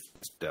and Kit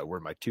Fisto were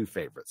my two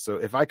favorites. So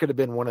if I could have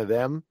been one of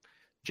them,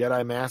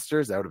 Jedi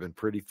Masters, that would have been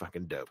pretty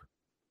fucking dope.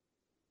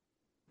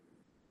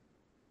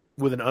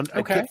 With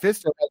Kit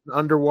Fisto has an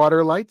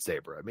underwater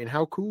lightsaber. I mean,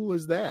 how cool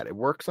is that? It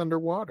works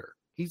underwater.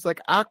 He's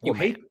like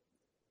Aquaman.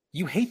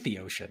 You hate the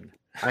ocean.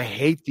 I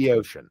hate the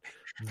ocean.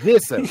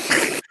 This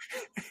ocean.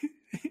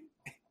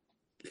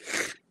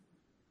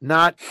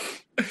 Not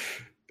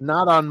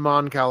on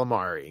Mon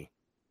Calamari.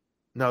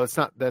 No, it's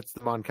not. That's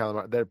the Mon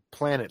Calamari. The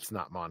planet's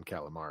not Mon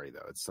Calamari,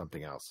 though. It's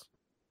something else.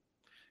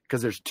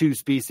 Because there's two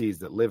species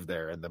that live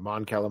there, and the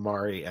Mon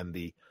Calamari and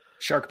the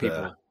shark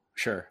people.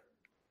 Sure.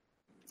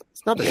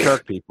 It's not the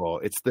shark people.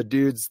 It's the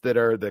dudes that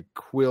are the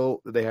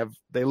quill.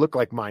 They look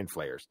like mind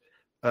flayers.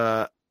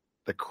 The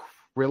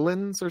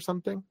Krillins or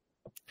something.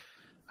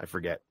 I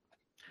forget.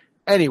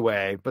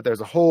 Anyway, but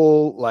there's a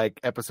whole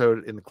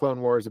episode in the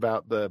Clone Wars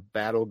about the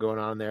battle going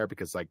on there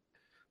because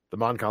the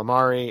Mon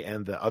Calamari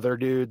and the other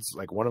dudes,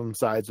 one of them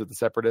sides with the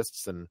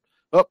Separatists, and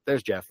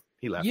there's Jeff.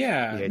 He left.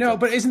 Yeah, no,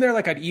 but isn't there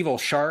an evil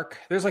shark?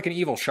 There's an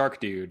evil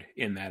shark dude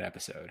in that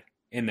episode,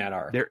 in that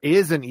arc. There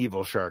is an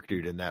evil shark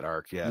dude in that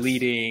arc, yes.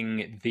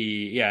 Leading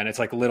and it's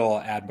little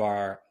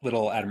Admiral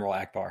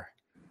Akbar.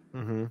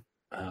 Mm-hmm.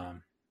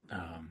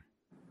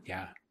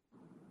 Yeah.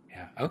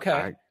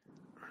 Okay.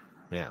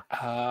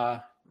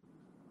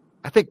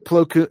 I think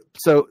Plo Koon.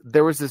 So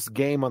there was this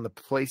game on the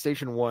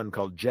PlayStation 1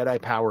 called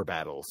Jedi Power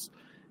Battles,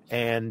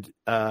 and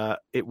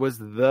it was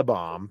the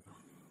bomb.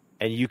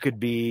 And you could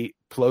be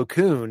Plo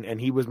Koon,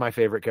 and he was my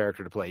favorite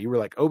character to play. You were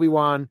like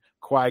Obi-Wan,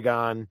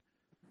 Qui-Gon,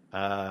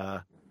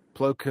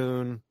 Plo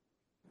Koon,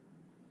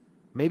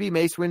 maybe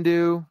Mace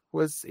Windu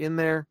was in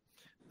there.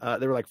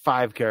 There were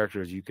 5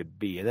 characters you could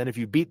be. And then if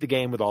you beat the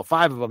game with all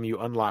 5 of them, you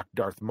unlocked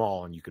Darth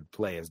Maul, and you could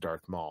play as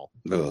Darth Maul.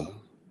 Ugh.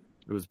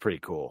 It was pretty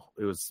cool.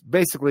 It was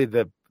basically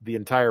the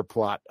entire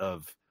plot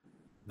of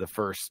the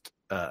first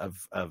of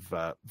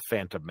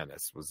Phantom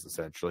Menace was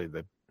essentially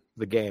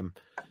the game.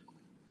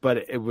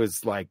 But it was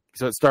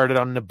so it started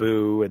on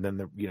Naboo, and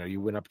then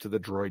you went up to the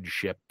droid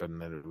ship,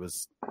 and then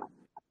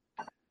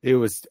it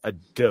was a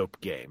dope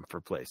game for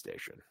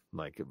PlayStation.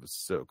 It was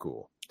so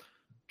cool.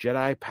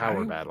 Jedi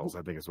Power Battles,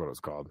 I think is what it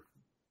was called.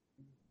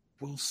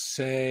 We'll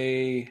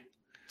say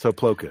so.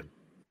 Plo Koon.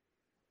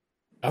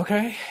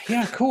 Okay,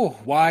 yeah, cool.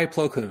 Why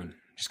Plo Koon?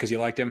 Just because you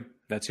liked him?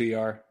 That's who you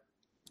are?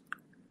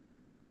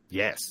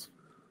 Yes.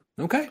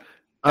 Okay.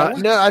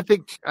 No, I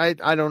think I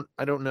don't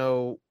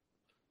know.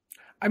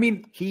 I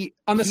mean,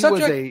 on the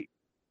subject.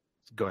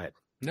 Go ahead.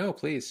 No,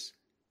 please.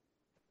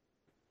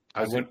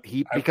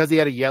 Because he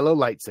had a yellow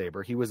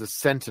lightsaber, he was a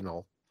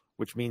sentinel,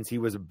 which means he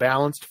was a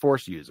balanced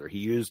force user. He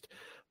used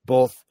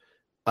both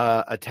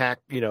attack,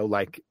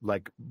 like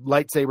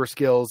lightsaber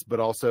skills, but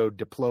also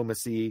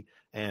diplomacy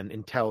and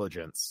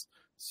intelligence.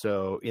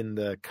 So in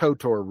the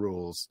KOTOR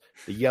rules,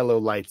 the yellow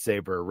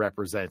lightsaber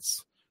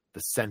represents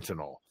the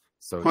sentinel.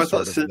 So I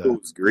thought Sentinel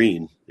was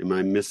green. Am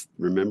I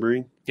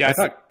misremembering? Yeah, I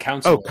thought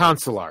Consular.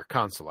 Oh,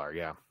 Consular.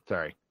 Yeah,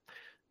 sorry.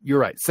 You're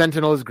right.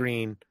 Sentinel is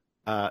green.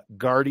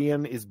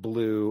 Guardian is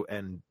blue,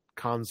 and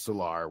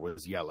Consular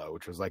was yellow,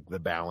 which was the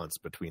balance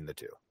between the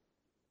two.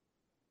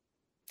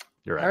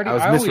 You're right.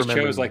 I always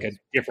chose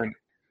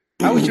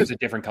I always chose a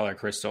different color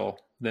crystal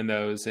than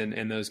those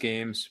in those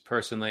games.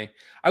 Personally,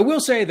 I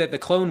will say that the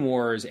Clone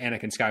Wars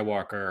Anakin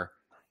Skywalker.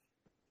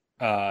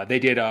 They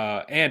did,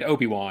 and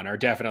Obi-Wan are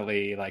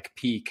definitely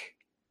peak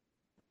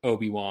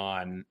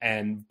Obi-Wan,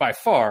 and by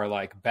far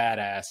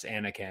badass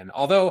Anakin.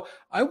 Although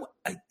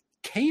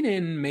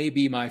Kanan may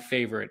be my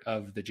favorite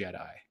of the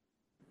Jedi.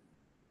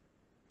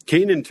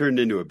 Kanan turned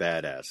into a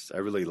badass. I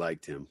really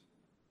liked him,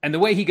 and the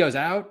way he goes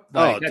out.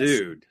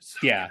 Dude,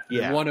 yeah.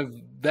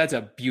 That's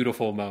a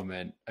beautiful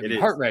moment.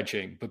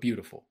 Heart-wrenching, but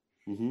beautiful.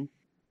 Mm-hmm.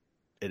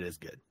 It is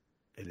good.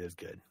 It is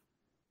good.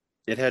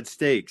 It had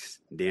stakes.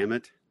 Damn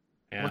it.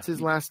 Yeah. What's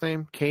his last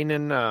name?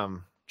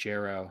 Kanan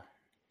Jarrow.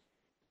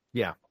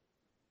 Yeah.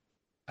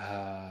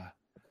 But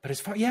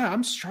as far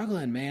I'm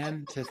struggling,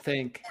 man, to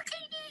think.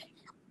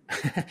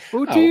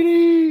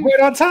 Right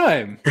on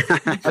time.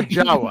 A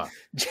Jawa.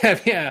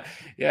 Jeff,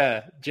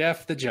 yeah.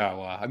 Jeff the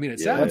Jawa. I mean,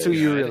 that's who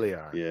you really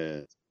are.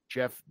 Yeah.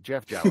 Jeff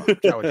Jawa.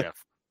 Jawa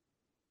Jeff.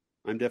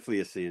 I'm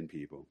definitely a sand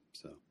people,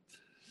 so.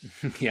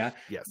 Yeah.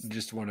 Yes.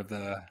 Just one of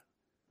the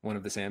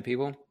sand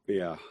people.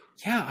 Yeah.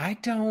 Yeah, I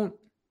don't.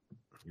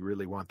 You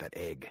really want that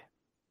egg.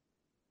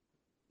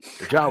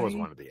 The Jawas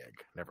wanted the egg.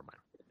 Never mind.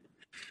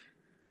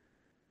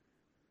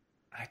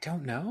 I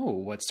don't know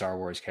what Star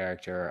Wars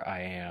character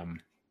I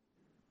am.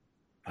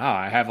 Oh,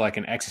 I have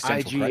an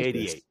existential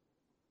crisis. IG-88.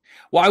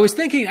 Well, I was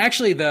thinking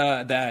actually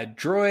the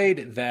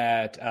droid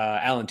that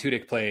Alan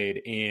Tudyk played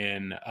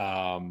in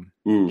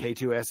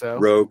K2SO.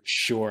 Rogue.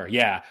 Sure,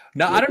 yeah.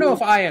 No, I don't know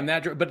if I am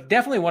that droid, but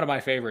definitely one of my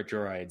favorite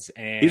droids.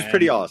 And He's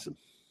pretty awesome.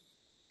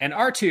 And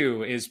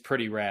R2 is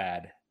pretty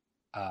rad.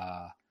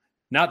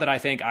 Not that I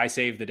think I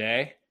save the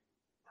day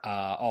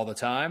all the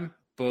time,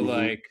 but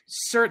like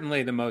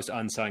certainly the most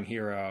unsung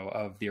hero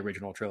of the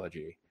original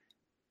trilogy.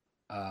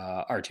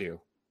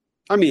 R2.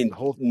 I mean,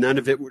 none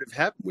of it would have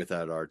happened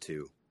without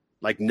R2.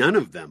 Like none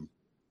of them.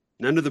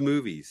 None of the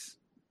movies.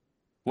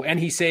 Well, and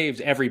he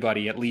saves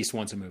everybody at least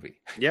once a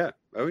movie. Yeah.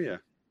 Oh yeah.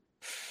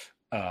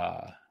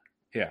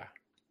 Yeah.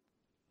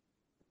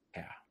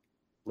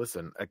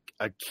 Listen,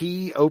 a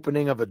key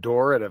opening of a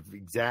door at an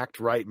exact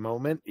right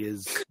moment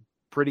is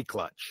pretty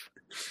clutch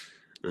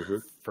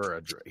for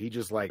a droid. He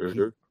just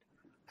he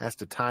has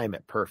to time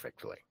it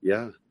perfectly.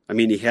 Yeah. I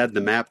mean, he had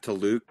the map to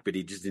Luke, but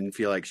he just didn't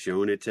feel like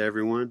showing it to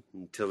everyone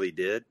until he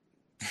did.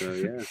 So,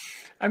 yeah.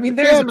 I mean,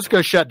 I'm just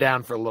going to shut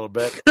down for a little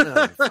bit.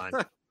 No, fine.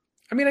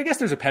 I mean, I guess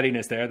there's a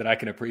pettiness there that I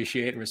can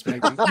appreciate and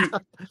respect.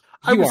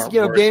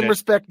 Game,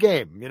 respect,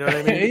 game. You know what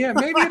I mean? Yeah,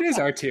 maybe it is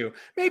R2.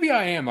 Maybe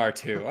I am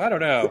R2. I don't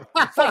know.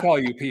 Fuck all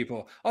you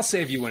people. I'll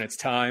save you when it's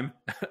time.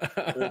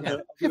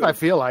 If I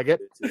feel like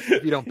it.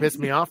 If you don't piss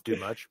me off too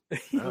much. I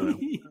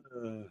don't know.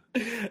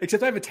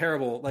 Except I have a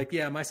terrible,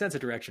 my sense of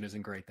direction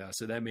isn't great though,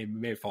 so that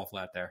may fall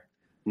flat there.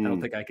 I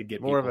don't think I could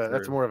get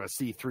that's more of a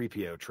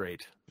C-3PO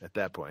trait at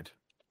that point.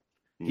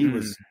 He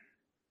was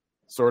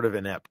sort of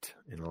inept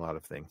in a lot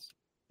of things.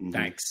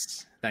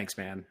 Thanks,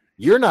 man.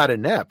 You're not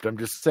inept. I'm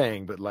just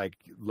saying, but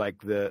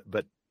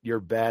but your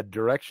bad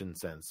direction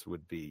sense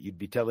would be, you'd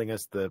be telling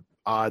us the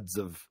odds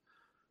of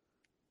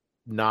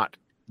not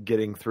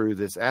getting through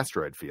this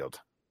asteroid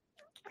field.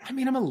 I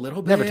mean, I'm a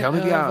little bit. Never tell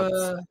me the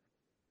odds.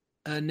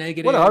 A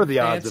negative. What are the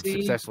odds of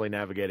successfully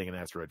navigating an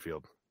asteroid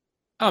field?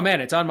 Oh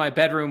man, it's on my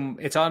bedroom.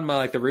 It's on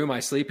my the room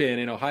I sleep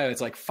in Ohio.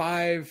 It's like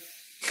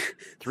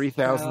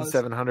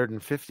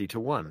 3,750 to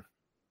 1.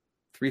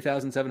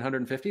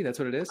 3,750. That's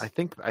what it is. I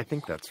think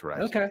that's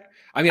right. Okay.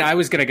 I mean, I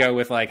was gonna go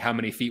with how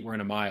many feet were in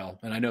a mile,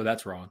 and I know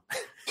that's wrong.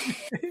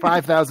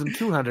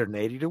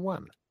 5,280 to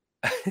 1.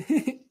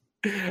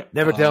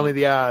 Never tell me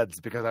the odds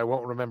because I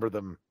won't remember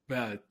them.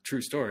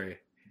 True story.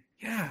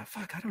 Yeah.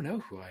 Fuck. I don't know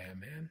who I am,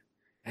 man.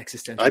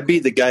 Existential. I'd be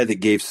the guy that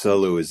gave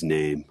Solo his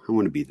name. I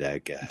want to be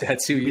that guy.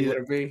 That's who you want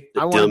to be.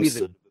 I want to be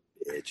the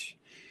bitch.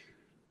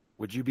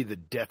 Would you be the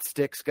Death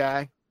Sticks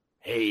guy?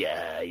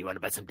 Hey, you want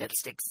to buy some Death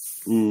Sticks?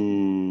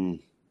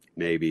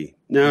 Maybe.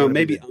 No,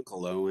 maybe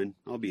Uncle Owen.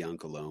 I'll be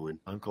Uncle Owen.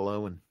 Uncle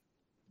Owen.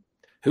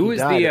 Who was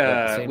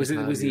the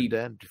was he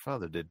dead? Your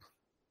father did.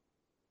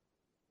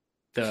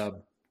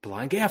 The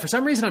blind guy. Yeah, for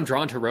some reason I'm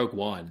drawn to Rogue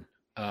One.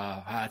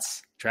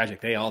 That's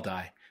tragic. They all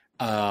die.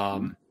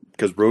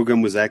 Because Rogue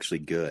One was actually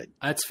good.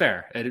 That's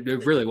fair.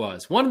 It really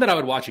was. One that I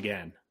would watch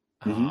again.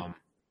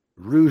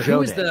 Rouge. Who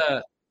was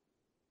the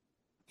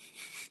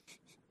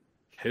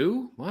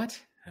Who?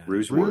 What?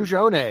 Rouge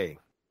One.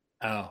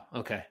 Oh,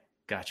 okay.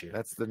 Got you.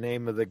 That's the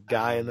name of the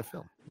guy in the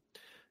film.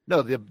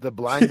 No, the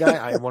blind guy.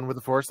 I am one with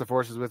the Force. The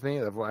Force is with me.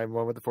 I am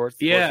one with the Force.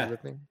 The Force is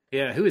with me.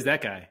 Yeah. Who is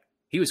that guy?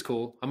 He was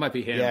cool. I might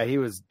be him. Yeah, he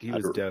was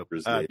dope.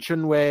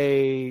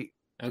 Chunwei.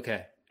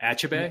 Okay.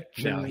 Achabe?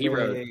 No, he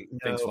wrote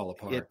Things Fall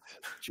Apart.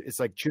 It's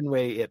like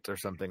Chunwei It or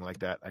something like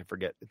that. I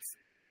forget.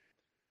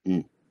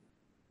 He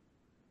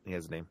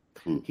has a name.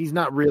 He's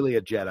not really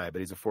a Jedi, but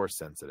he's a Force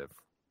sensitive.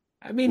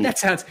 I mean, that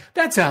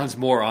sounds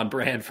more on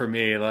brand for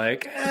me. Yeah,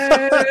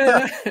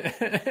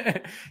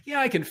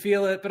 I can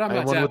feel it, but I'm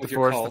not down with the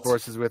Force. Cult. The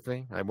Force is with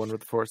me. I'm one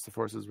with the Force. The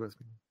Force is with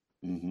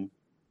me.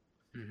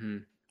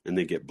 And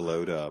they get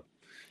blowed up.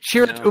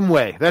 Chirrut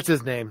Îmwe. That's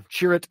his name.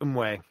 Chirrut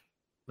Îmwe.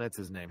 That's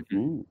his name.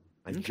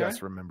 I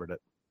just remembered it.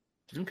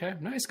 Okay,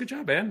 nice, good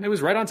job, man. It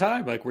was right on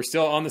time. We're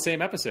still on the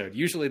same episode.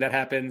 Usually that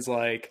happens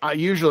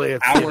usually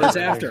it's hours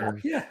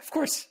after. Yeah, of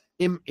course.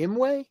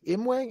 Imwe? It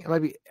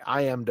might be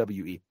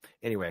IMWE.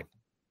 Anyway.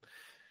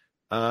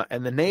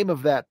 And the name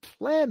of that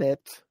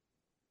planet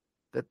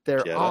that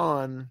they're Jeddah?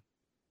 on.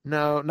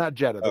 No, not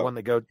Jeddah. The one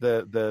that goes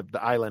the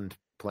island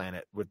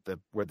planet with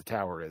where the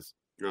tower is.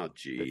 Oh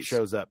geez. It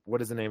shows up.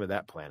 What is the name of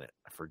that planet?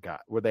 I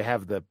forgot. Where they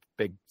have the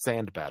big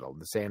sand battle,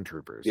 the sand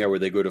troopers. Yeah, where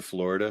they go to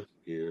Florida.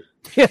 Yeah.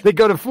 Yeah, they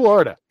go to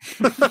Florida.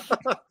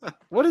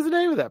 What is the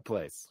name of that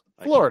place?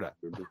 Florida.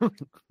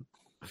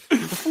 The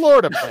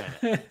Florida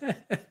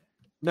planet.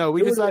 No,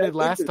 we decided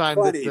last time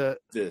that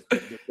the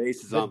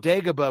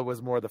Dagobah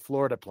was more the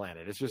Florida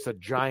planet. It's just a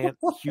giant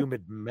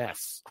humid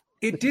mess.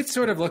 It did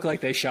sort of look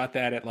like they shot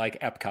that at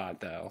Epcot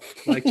though.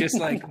 Just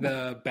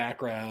the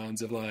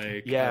backgrounds of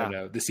I don't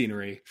know, the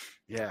scenery.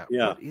 Yeah.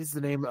 What is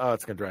the name? Oh,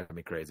 it's gonna drive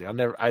me crazy. I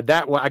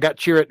got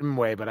Chirrut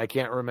Îmwe, but I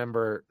can't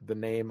remember the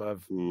name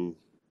of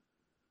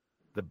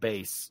the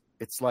base.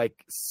 It's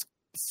like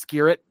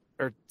Skirret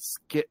or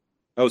Skit.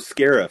 Oh,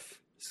 Scarif.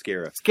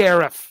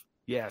 Scarif.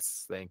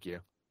 Yes, thank you.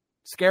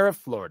 Scarif,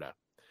 Florida.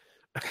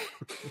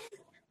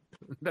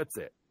 That's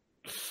it.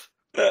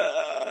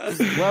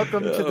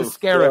 Welcome to the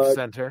Scarif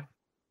Center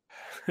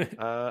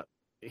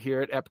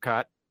here at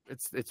Epcot.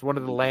 It's one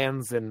of the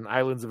lands and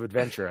islands of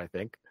adventure, I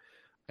think.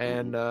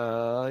 And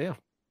yeah.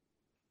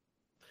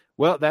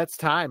 Well, that's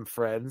time,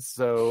 friends.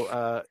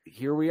 So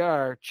here we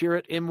are. Cheer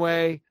it,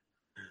 Imwe.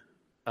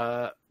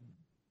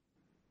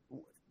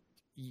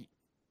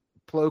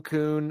 Plo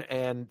Koon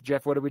and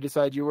Jeff, what did we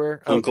decide you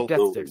were? Uncle Death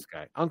Owen. Sticks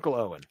guy. Uncle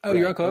Owen. Oh, Right.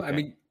 your Uncle Owen? Okay. I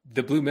mean,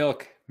 the blue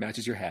milk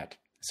matches your hat,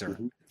 sir.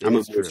 Mm-hmm. I'm a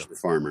That's true. moisture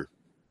farmer.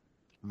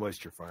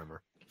 Moisture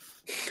farmer.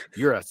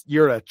 You're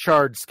a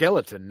charred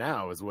skeleton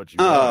now, is what you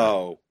are.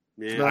 Oh,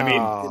 man. I mean,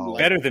 Oh.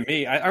 better than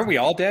me. Aren't we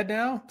all dead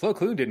now? Plo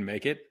Koon didn't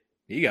make it.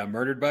 He got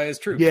murdered by his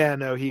troops. Yeah,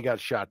 no, he got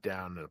shot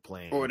down in a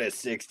plane. Order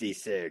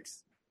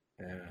 66.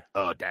 Yeah.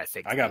 Oh, that's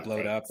I got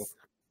blowed up.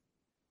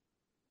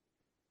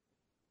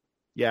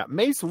 Yeah,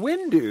 Mace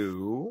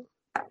Windu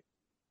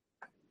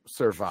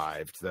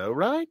survived, though,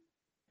 right?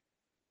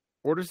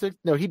 Order 6?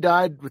 No, he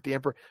died with the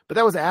Emperor, but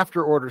that was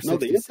after Order No,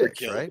 the Emperor 66,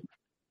 killed right? him.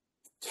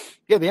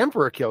 Yeah, the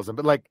Emperor kills him,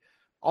 but like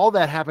all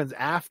that happens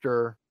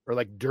after or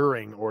like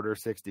during Order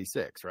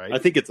 66, right? I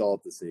think it's all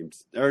at the same.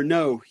 Or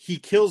no, he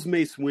kills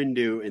Mace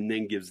Windu and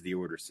then gives the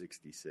Order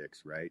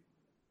 66, right?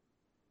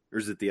 Or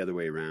is it the other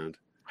way around?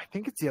 I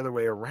think it's the other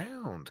way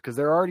around because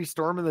they're already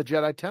storming the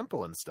Jedi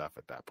Temple and stuff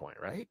at that point,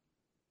 right?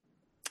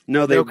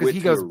 No, they No, 'cause went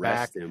he to goes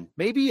arrest back. him.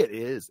 Maybe it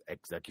is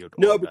Execute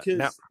No, Order. because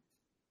No.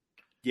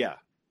 yeah,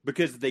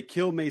 because they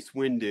kill Mace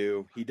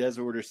Windu. He does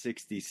Order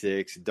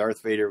 66.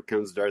 Darth Vader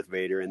becomes Darth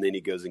Vader, and then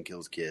he goes and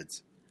kills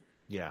kids.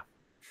 Yeah.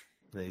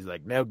 And he's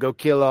like, now go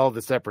kill all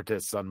the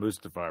separatists on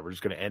Mustafar. We're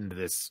just going to end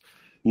this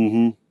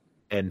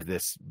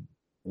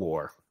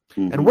war.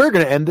 Mm-hmm. And we're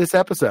going to end this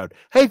episode.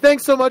 Hey,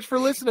 thanks so much for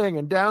listening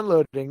and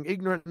downloading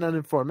Ignorant and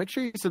Uninformed. Make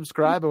sure you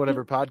subscribe on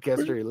whatever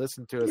podcaster you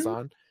listen to us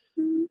on.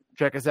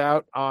 Check us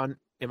out on.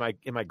 Am I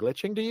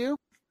glitching to you?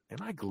 Am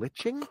I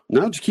glitching?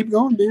 No, just keep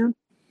going, man.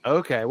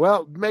 Okay.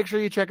 Well, make sure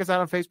you check us out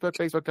on Facebook,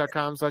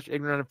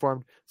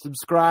 facebook.com/ignorantuninformed.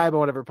 Subscribe on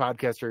whatever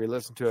podcaster you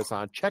listen to us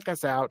on. Check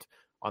us out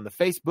on the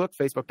Facebook,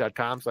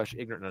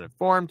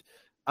 facebook.com/ignorantuninformed.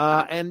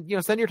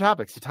 And, send your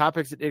topics to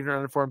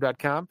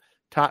topics@ignorantuninformed.com.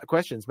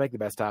 Questions make the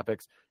best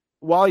topics.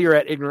 While you're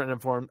at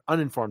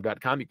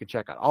ignorantuninformed.com, you can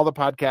check out all the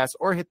podcasts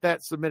or hit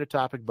that submit a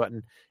topic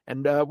button.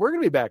 And we're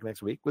going to be back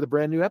next week with a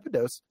brand new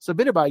Epidose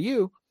submitted by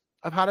you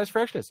of Hot Ice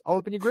Freshness all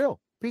up in your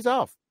grill. Peace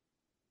off.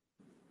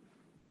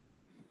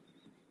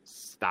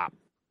 Stop.